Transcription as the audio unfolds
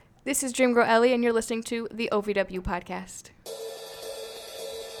This is Dream Girl Ellie, and you're listening to the OVW podcast.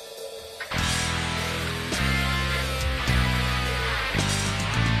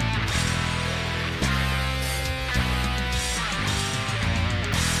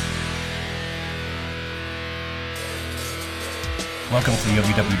 Welcome to the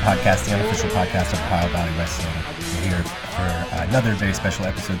OVW podcast, the unofficial podcast of Ohio Valley Wrestling. We're here for another very special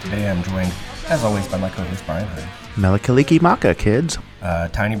episode today. I'm joined, as always, by my co-host, Brian Hunt. Melikaliki Maka, kids.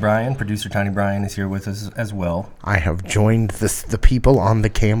 Tiny Brian, producer Tiny Brian, is here with us as well. I have joined the people on the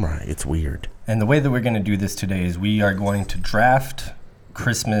camera. It's weird. And the way that we're going to do this today is we are going to draft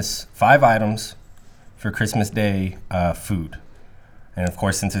Christmas 5 items for Christmas Day food. And of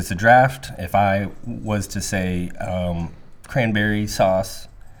course, since it's a draft, if I was to say cranberry sauce,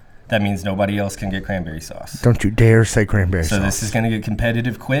 that means nobody else can get cranberry sauce. Don't you dare say cranberry sauce. So this is going to get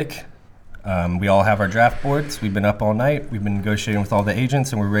competitive quick. We all have our draft boards. We've been up all night. We've been negotiating with all the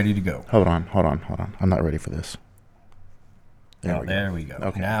agents, and we're ready to go. Hold on. I'm not ready for this. There we go.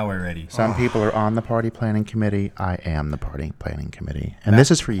 Okay. Now we're ready. Some people are on the party planning committee. I am the party planning committee. And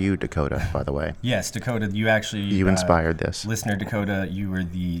this is for you, Dakota, by the way. Yes, Dakota, you actually... You inspired this. Listener Dakota, you were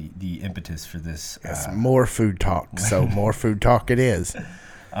the impetus for this. Yes, more food talk. So more food talk it is.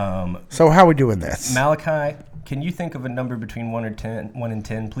 So how are we doing this? Malachi, can you think of a number between 1 and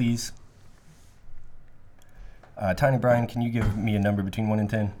 10, please? Tiny Brian, can you give me a number between 1 and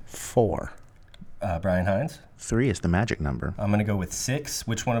 10? 4. Brian Hines? 3 is the magic number. I'm going to go with 6.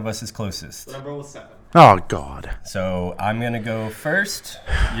 Which one of us is closest? The number was 7. Oh, God. So I'm going to go first.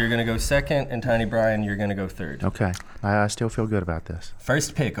 You're going to go second. And Tiny Brian, you're going to go third. Okay. I still feel good about this.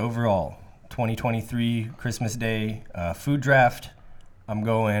 First pick overall, 2023 Christmas Day food draft. I'm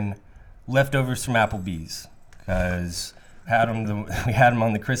going leftovers from Applebee's because we had them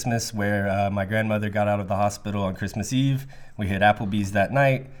on the Christmas where my grandmother got out of the hospital on Christmas Eve. We hit Applebee's that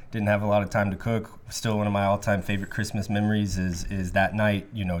night. Didn't have a lot of time to cook. Still one of my all-time favorite Christmas memories is that night,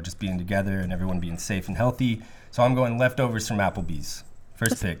 just being together and everyone being safe and healthy. So I'm going leftovers from Applebee's.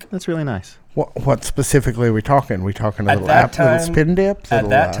 First pick. That's really nice. What specifically are we talking? We talking a little spin dips? At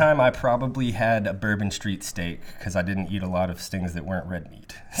that time, I probably had a Bourbon Street steak because I didn't eat a lot of things that weren't red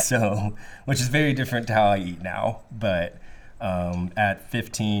meat. So, which is very different to how I eat now. But at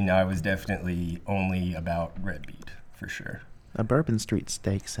 15, I was definitely only about red meat for sure. A Bourbon Street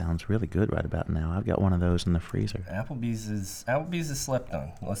steak sounds really good right about now. I've got one of those in the freezer. Applebee's is slept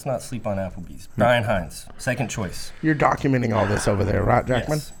on. Let's not sleep on Applebee's. Brian Hines, second choice. You're documenting all this over there, right,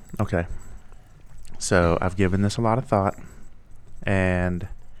 Jackman? Yes. Okay. So I've given this a lot of thought. And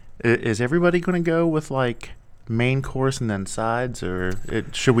is everybody going to go with main course and then sides, or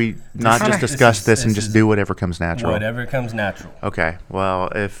should we not just discuss this and just do whatever comes natural? Whatever comes natural. Okay. Well,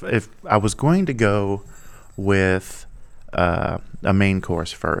 if I was going to go with a main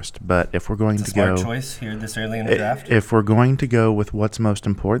course first, but if we're going to go smart choice here this early in the draft. If we're going to go with what's most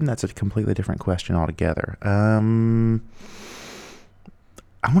important, that's a completely different question altogether. I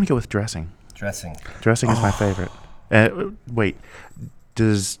want to go with dressing. Dressing is my favorite. Wait,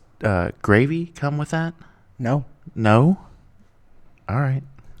 does gravy come with that? No. All right.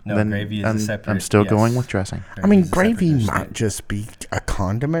 No, then gravy is a separate. I'm still going with dressing. Gravy might just be a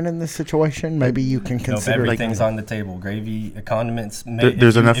condiment in this situation. Maybe you can consider everything's on the table. Gravy, condiments.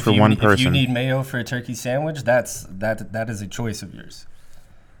 There's enough for one person. If you need mayo for a turkey sandwich, that is a choice of yours.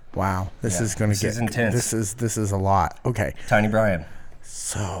 Wow, this is going to get intense. This is a lot. Okay, Tiny Brian.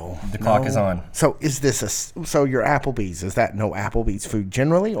 So the clock is on. So is this so your Applebee's? Is that no Applebee's food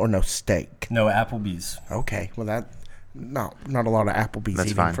generally, or no steak? No Applebee's. Okay, well that. Not a lot of Applebee's That's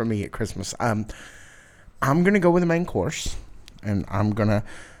eating fine. for me at Christmas. I'm gonna go with the main course, and I'm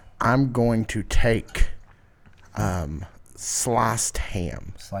going to take sliced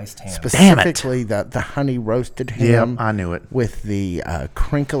ham. Specifically the honey roasted ham. Yeah, I knew it. With the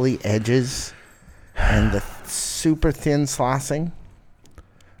crinkly edges and the super thin slicing.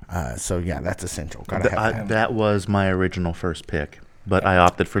 So yeah, that's essential. Gotta have ham. That was my original first pick. But I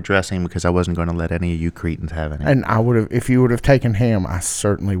opted for dressing because I wasn't going to let any of you cretins have any. And I would have, if you would have taken ham, I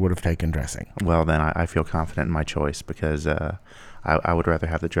certainly would have taken dressing. Well, then I feel confident in my choice because I would rather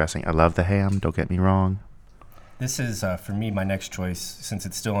have the dressing. I love the ham. Don't get me wrong. This is for me my next choice since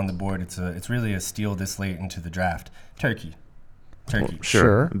it's still on the board. It's really a steal this late into the draft. Turkey. Well,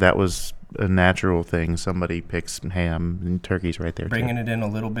 sure. That was a natural thing. Somebody picks ham and turkey's right there. Bringing it in a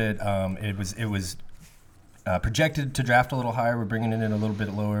little bit. It was. Projected to draft a little higher. We're bringing it in a little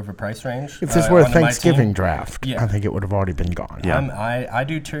bit lower of a price range. If this were a Thanksgiving draft, I think it would have already been gone. Yeah. I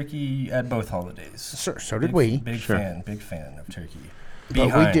do turkey at both holidays. Sure, so did we. Big fan of turkey.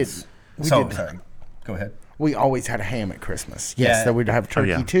 But we did. Sorry. Go ahead. We always had a ham at Christmas. Yes, Yeah. that we'd have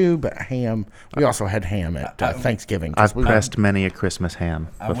turkey too, but ham. We also had ham at Thanksgiving. I've pressed many a Christmas ham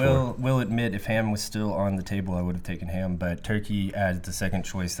before. I will admit, if ham was still on the table, I would have taken ham. But turkey as the second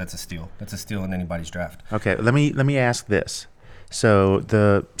choice, that's a steal. That's a steal in anybody's draft. Okay, let me ask this. So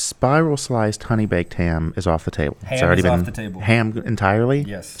the spiral sliced honey baked ham is off the table. It's Ham already is been off the table. Ham entirely?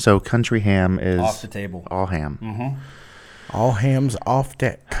 Yes. So country ham is Off the table. all ham. Mm-hmm. All hams off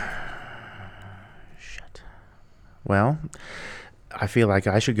deck. Shit. Well, I feel like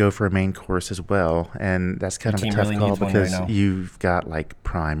I should go for a main course as well, and that's kind of a team tough really call needs one because right now. you've got like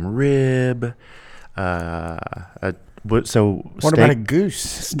prime rib. So What about a goose?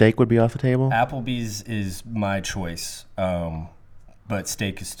 steak would be off the table? Applebee's is my choice, but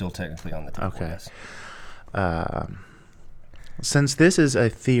steak is still technically on the table. Okay. Yes. Since this is a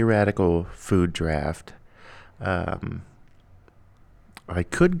theoretical food draft, I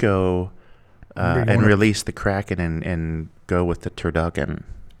could go and release the Kraken and go with the turducken.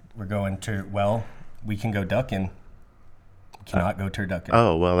 We're going to, we can go ducking. We cannot go turducken.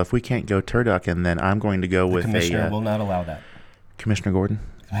 Oh, well, if we can't go turducken, then I'm going to go The with commissioner will not allow that. Commissioner Gordon.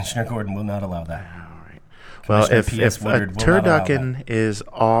 Commissioner Gordon will not allow that. All right. Well, Commissioner if P.S. a Woodard will not allow turducken is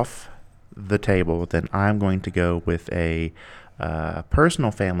off the table, then I'm going to go with a personal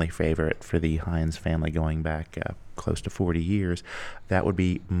family favorite for the Heinz family going back close to 40 years. That would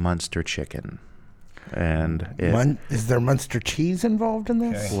be Munster chicken. And Is there Munster cheese involved in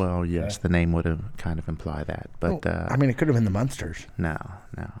this? Okay. well, yes, the name would have kind of imply that, but I mean, it could have been the Munsters. no.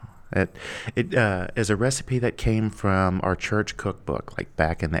 It is a recipe that came from our church cookbook, like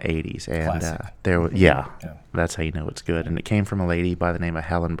back in the 80s, and Classic. yeah, Yeah. that's how you know it's good. And it came from a lady by the name of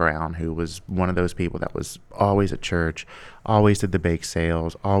Helen Brown, who was one of those people that was always at church, always did the bake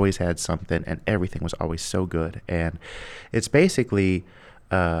sales, always had something, and everything was always so good. And it's basically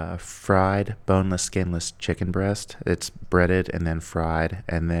fried, boneless, skinless chicken breast. It's breaded and then fried,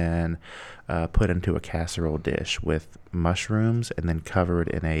 and then put into a casserole dish with mushrooms, and then covered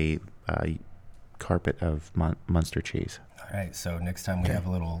in a carpet of Munster cheese. All right, so next time we have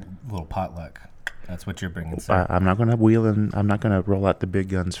a little potluck. That's what you're bringing, sir. I'm not going to wheel and I'm not going to roll out the big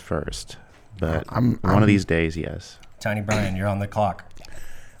guns first, but one of these days, yes. Tiny Brian, you're on the clock.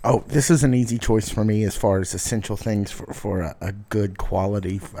 Oh, this is an easy choice for me as far as essential things for a good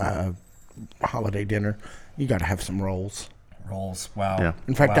quality holiday dinner. You got to have some rolls. Rolls, wow. Yeah.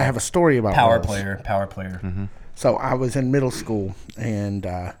 In fact, Wow. I have a story about Power rolls. player. Mm-hmm. So I was in middle school, and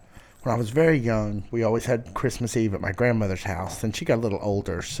when I was very young, we always had Christmas Eve at my grandmother's house. And she got a little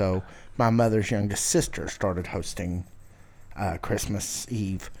older, so my mother's youngest sister started hosting Christmas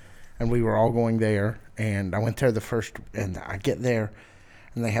Eve, and we were all going there. And I went there and I get there,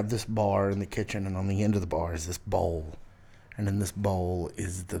 and they have this bar in the kitchen, and on the end of the bar is this bowl, and in this bowl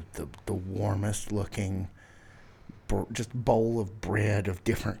is the warmest looking just bowl of bread of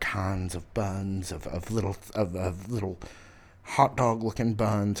different kinds of buns, of little hot dog looking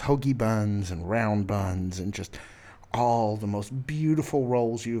buns, hoagie buns, and round buns, and just all the most beautiful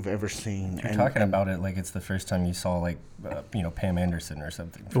rolls you've ever seen. You're talking about it like it's the first time you saw, like, Pam Anderson or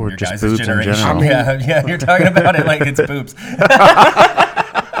something. From Or your just guys' boobs in generation. general. Yeah, you're talking about it like it's boobs.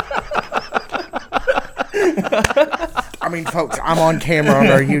 I mean, folks, I'm on camera on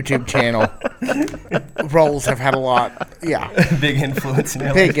our YouTube channel. Rolls have had a lot, Big influence in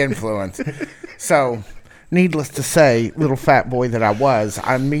your big life. influence. So, needless to say, little fat boy that I was,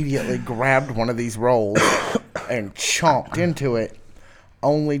 I immediately grabbed one of these rolls and chomped into it,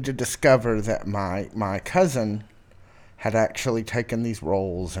 only to discover that my cousin had actually taken these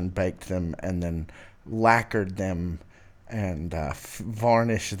rolls and baked them and then lacquered them and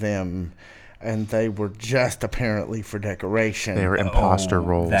varnished them, and they were just apparently for decoration. They were imposter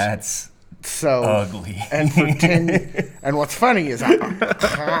rolls. That's so ugly. And for 10, and what's funny is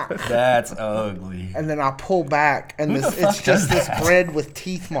That's ugly. and then I pull back, and Who the it's fuck just does this that? bread with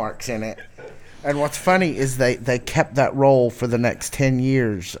teeth marks in it. And what's funny is they kept that roll for the next 10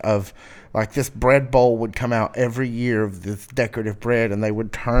 years of, like, this bread bowl would come out every year of this decorative bread, and they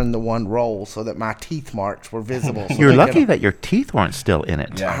would turn the one roll so that my teeth marks were visible. So You're they lucky could- that your teeth weren't still in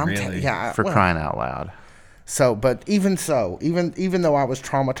it. Yeah, I'm really. For well, crying out loud. So, but even though I was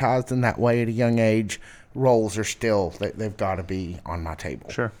traumatized in that way at a young age, rolls are still, they've got to be on my table.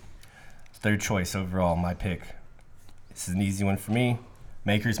 Sure. Third choice overall, my pick. This is an easy one for me.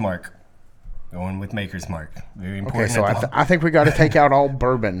 Maker's Mark. Going with Maker's Mark. Very important. Okay, so I think we got to take out all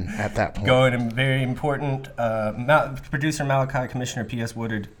bourbon at that point. Going and very important. Producer Malachi, Commissioner P.S.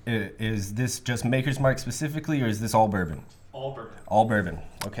 Woodard, is this just Maker's Mark specifically, or is this all bourbon? All bourbon. All bourbon.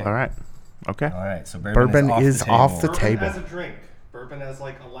 Okay. All right. Okay. All right. So Bourbon is off the Bourbon table. as a drink. bourbon as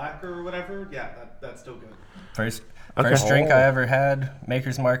like a lacquer or whatever, yeah, that's still good. First Okay. drink I ever had,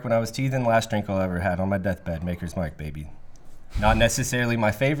 Maker's Mark, when I was teething. Last drink I ever had on my deathbed, Maker's Mark, baby. Not necessarily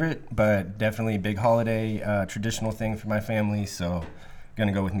my favorite, but definitely a big holiday, traditional thing for my family. So,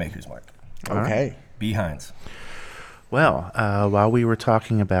 gonna go with Maker's Mark. Okay. B. Hines. Well, while we were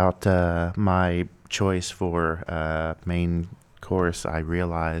talking about my choice for main course, I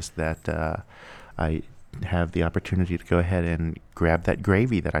realized that I have the opportunity to go ahead and grab that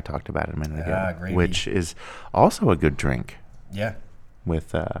gravy that I talked about a minute ago, Gravy. which is also a good drink Yeah.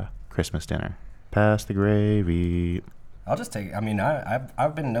 with Christmas dinner. Pass the gravy. I'll just take. I mean,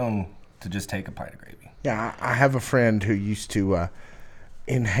 I've been known to just take a pint of gravy. Yeah, I have a friend who used to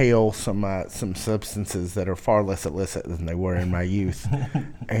inhale some substances that are far less illicit than they were in my youth,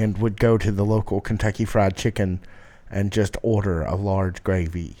 and would go to the local Kentucky Fried Chicken and just order a large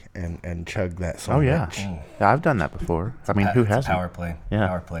gravy and chug that so Oh, yeah. much. Yeah, I've done that before. I mean, who It's a hasn't? power play. Yeah.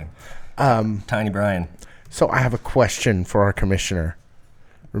 Power play. Tiny Brian. So I have a question for our commissioner,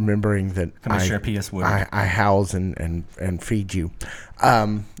 remembering that Commissioner P.S. Woodard. I house and feed you.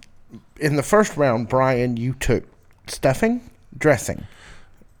 In the first round, Brian, you took stuffing, dressing.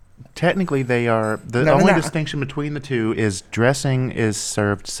 Technically, they are. The No, only no. distinction between the two is dressing is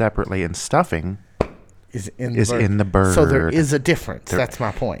served separately and stuffing Is in is in the bird. So there is a difference. There- That's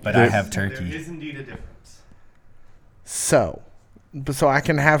my point. But I have There turkey. is indeed a difference. So I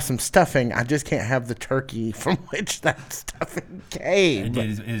can have some stuffing. I just can't have the turkey from which that stuffing came.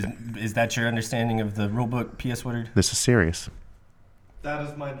 Is that your understanding of the rule book, P.S. Woodard? This is serious. That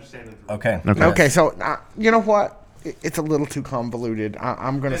is my understanding. Okay. Okay, so you know what? It's a little too convoluted.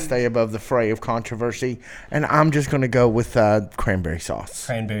 I'm going to Then- stay above the fray of controversy, and I'm just going to go with cranberry sauce.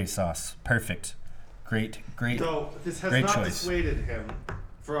 Cranberry sauce. Perfect. Great. So this has Great not choice. dissuaded him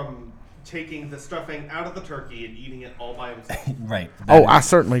from taking the stuffing out of the turkey and eating it all by himself. Right. Oh, I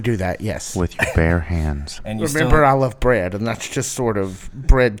certainly do that, yes. With your bare hands. And you Remember, I love bread, and that's just sort of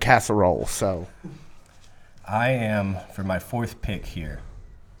bread casserole, so. I am, for my fourth pick here,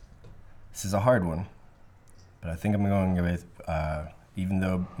 this is a hard one, but I think I'm going with, even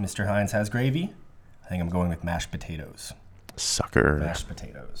though Mr. Hines has gravy, I think I'm going with mashed potatoes. Sucker. Mashed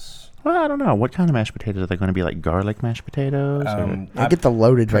potatoes. Well, I don't know. What kind of mashed potatoes? Are they going to be like garlic mashed potatoes? or- I get the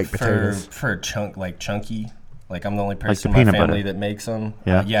loaded baked potatoes. For chunky. Like, I'm the only person the in my peanut family butter. that makes them.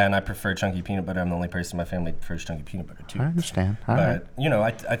 Yeah. Yeah, and I prefer chunky peanut butter. I'm the only person in my family that prefers chunky peanut butter, too. I understand. All right.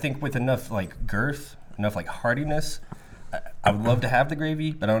 But, I think with enough, like, girth, enough, like, heartiness, I would love to have the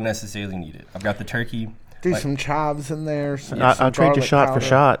gravy, but I don't necessarily need it. I've got the turkey. Do like, some chives in there. Some I'll trade you garlic shot for powder.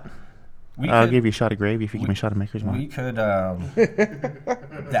 shot. we I'll could- give you a shot of gravy if you give me a shot of Maker's Mark. We could,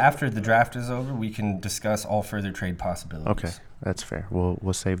 after the draft is over, we can discuss all further trade possibilities. Okay, that's fair.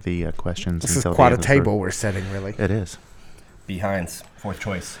 We'll save the questions. This is until the quite end a of the table we're setting, really. It is. B. Hines, fourth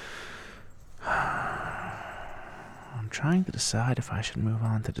choice. I'm trying to decide if I should move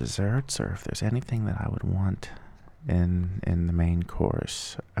on to desserts or if there's anything that I would want in the main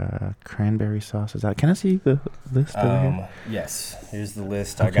course. Cranberry sauce is out. Can I see the list over here? Yes, here's the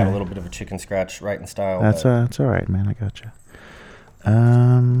list. I got a Okay. little bit of a chicken scratch right in style. That's but all right, man. I got you.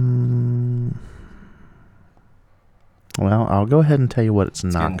 Well, I'll go ahead and tell you what it's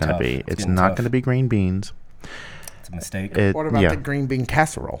not getting going to tough. be. It's It's getting not tough. going to be green beans. it's a mistake. What about the green bean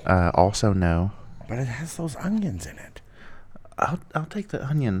casserole? Also, no. But it has those onions in it. I'll take the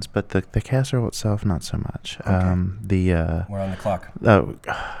onions, but the casserole itself, not so much. We're on the clock. Oh, all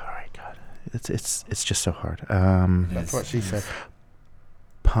right, God, it's just so hard. That's what she said.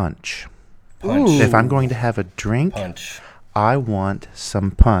 Punch. Punch. Ooh. If I'm going to have a drink, Punch. I want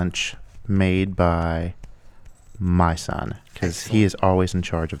some punch made by my son because he is always in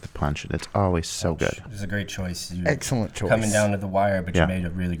charge of the punch, and it's always so good. It's a great choice. You Excellent choice. coming down to the wire, but Yeah. you made a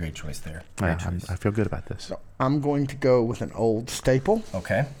really great choice there. Yeah, Great choice. I feel good about this. So I'm going to go with an old staple,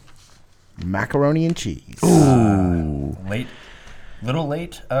 Okay. macaroni and cheese. Late. Little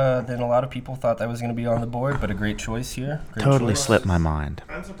late than a lot of people thought that was going to be on the board, but a great choice here. Great Totally choice. slipped my mind.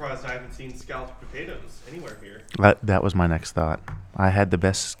 I'm surprised I haven't seen scalloped potatoes anywhere here. That was my next thought. I had the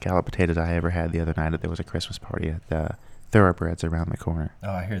best scalloped potatoes I ever had the other night. There was a Christmas party at Thoroughbreds around the corner.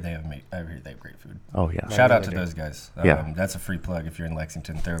 Oh, I hear they have great food. Oh yeah, Shout out they to do. those guys. Yeah. That's a free plug if you're in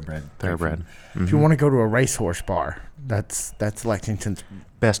Lexington. Thoroughbred. Great Thoroughbred. food. If you want to go to a racehorse bar, that's Lexington's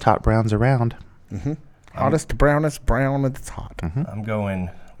Best hot browns around. hottest to brownest brown that's hot. I'm going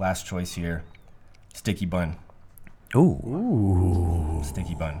last choice here. Sticky bun. Ooh.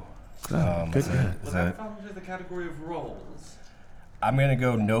 Sticky bun. Good. Is Well, that- that falls into the category of rolls. I'm going to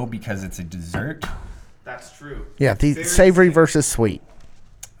go no because it's a dessert. That's true. Yeah, the Very savory sweet. versus sweet.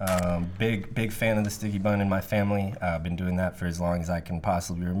 Big fan of the sticky bun in my family. I've been doing that for as long as I can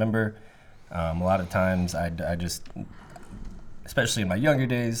possibly remember. A lot of times I just, especially in my younger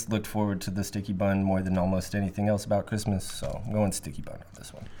days, looked forward to the sticky bun more than almost anything else about Christmas. So I'm going sticky bun on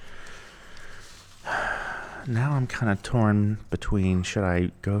this one. Now I'm kind of torn between, should I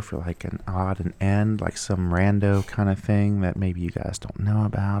go for like an odd and end, like some rando kind of thing that maybe you guys don't know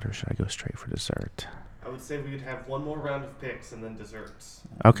about, or should I go straight for dessert? I would say we'd have one more round of picks and then desserts.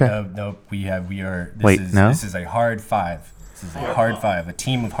 Okay. No, we are. This is a hard five. This is a hard five. A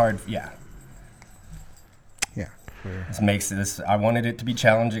team of hard. Yeah. Yeah. This makes this. I wanted it to be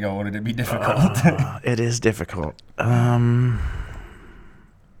challenging. I wanted it to be difficult. It is difficult.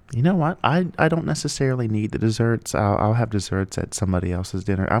 You know what? I don't necessarily need the desserts. I'll have desserts at somebody else's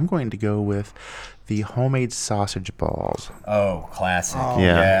dinner. I'm going to go with the homemade sausage balls. Oh, classic. Oh.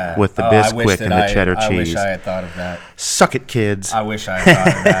 Yeah, with the Bisquick and the cheddar cheese. I wish I had thought of that. Suck it, kids. I wish I had thought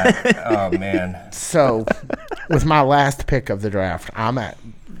of that. Oh, man. So, with my last pick of the draft, I'm at,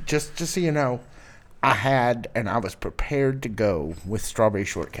 just so you know, I was prepared to go with strawberry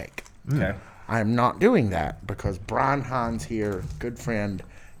shortcake. Okay. I'm not doing that because Brian Hines here, good friend,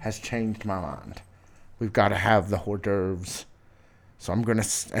 has changed my mind. We've got to have the hors d'oeuvres. So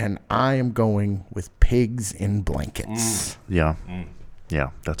I am going with pigs in blankets. Yeah. Yeah,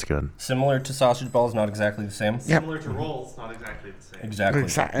 that's good. Similar to sausage balls, not exactly the same. Yep. Similar to rolls, not exactly the same. Exactly.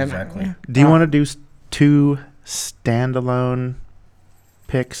 Exactly. Exactly. Do you want to do two standalone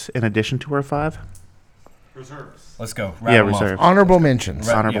picks in addition to our 5? Reserves. Let's go. Yeah, Rattle 'em off. reserve. Honorable mentions.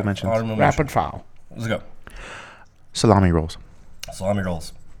 Honorable mentions. Honorable Rapid mentions. file. Let's go. Salami rolls. Salami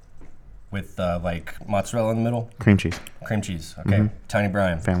rolls with like mozzarella in the middle, Cream cheese. cream cheese. Okay. Tiny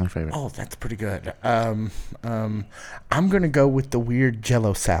Brian. Family favorite. Oh, that's pretty good. I'm going to go with the weird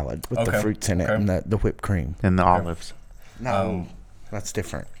Jell-O salad with the Okay. fruits in it Okay. and the whipped cream. And the olives. No, that's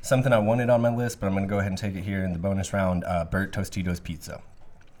different. Something I wanted on my list, but I'm going to go ahead and take it here in the bonus round. Burnt Tostitos pizza.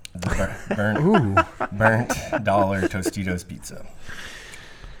 The burnt dollar Tostitos pizza.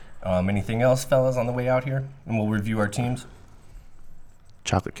 Anything else, fellas, on the way out here? And we'll review our teams.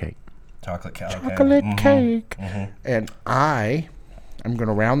 Chocolate cake. Chocolate cake. Chocolate cake. And I am going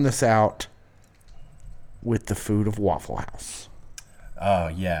to round this out with the food of Waffle House. Oh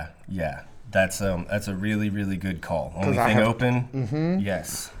yeah. That's a really, really good call. Only I thing have- open.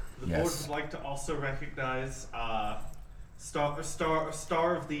 Yes. The board would like to also recognize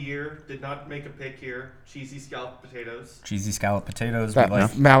star of the year. Did not make a pick here. Cheesy scalloped potatoes. Cheesy scalloped potatoes. We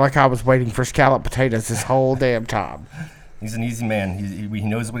like. Malachi was waiting for scalloped potatoes this whole damn time. He's an easy man. He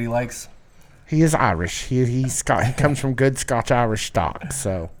knows what he likes. He is Irish. He comes from good Scotch-Irish stock.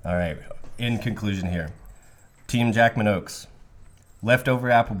 So All right. In conclusion here, Team Jackman Oaks, leftover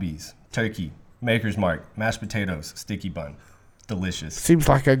Applebee's, turkey, Maker's Mark, mashed potatoes, sticky bun, delicious. seems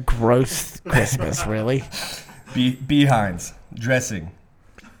like a gross Christmas, really. Behinds, dressing,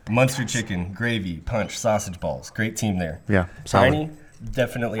 Munster chicken, gravy, punch, sausage balls. Great team there. Yeah. Solid. Tiny,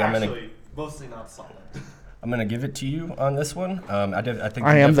 definitely. Actually, mostly not solid. I'm gonna give it to you on this one. I think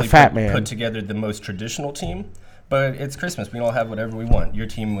I you am the definitely fat man. put together the most traditional team, but it's Christmas. We can all have whatever we want. Your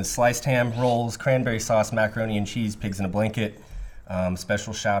team was sliced ham, rolls, cranberry sauce, macaroni and cheese, pigs in a blanket.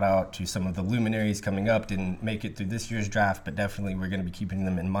 Special shout out to some of the luminaries coming up. Didn't make it through this year's draft, but definitely we're going to be keeping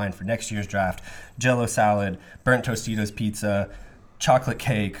them in mind for next year's draft. Jell-O salad, burnt Tostitos pizza, chocolate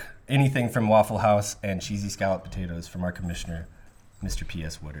cake, anything from Waffle House, and cheesy scalloped potatoes from our commissioner, Mr.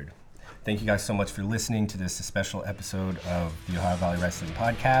 P.S. Woodard. Thank you guys so much for listening to this special episode of the Ohio Valley Wrestling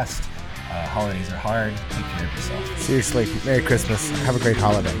Podcast. Holidays are hard. Take care of yourself. Seriously, Merry Christmas. Have a great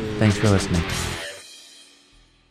holiday. Thanks for listening.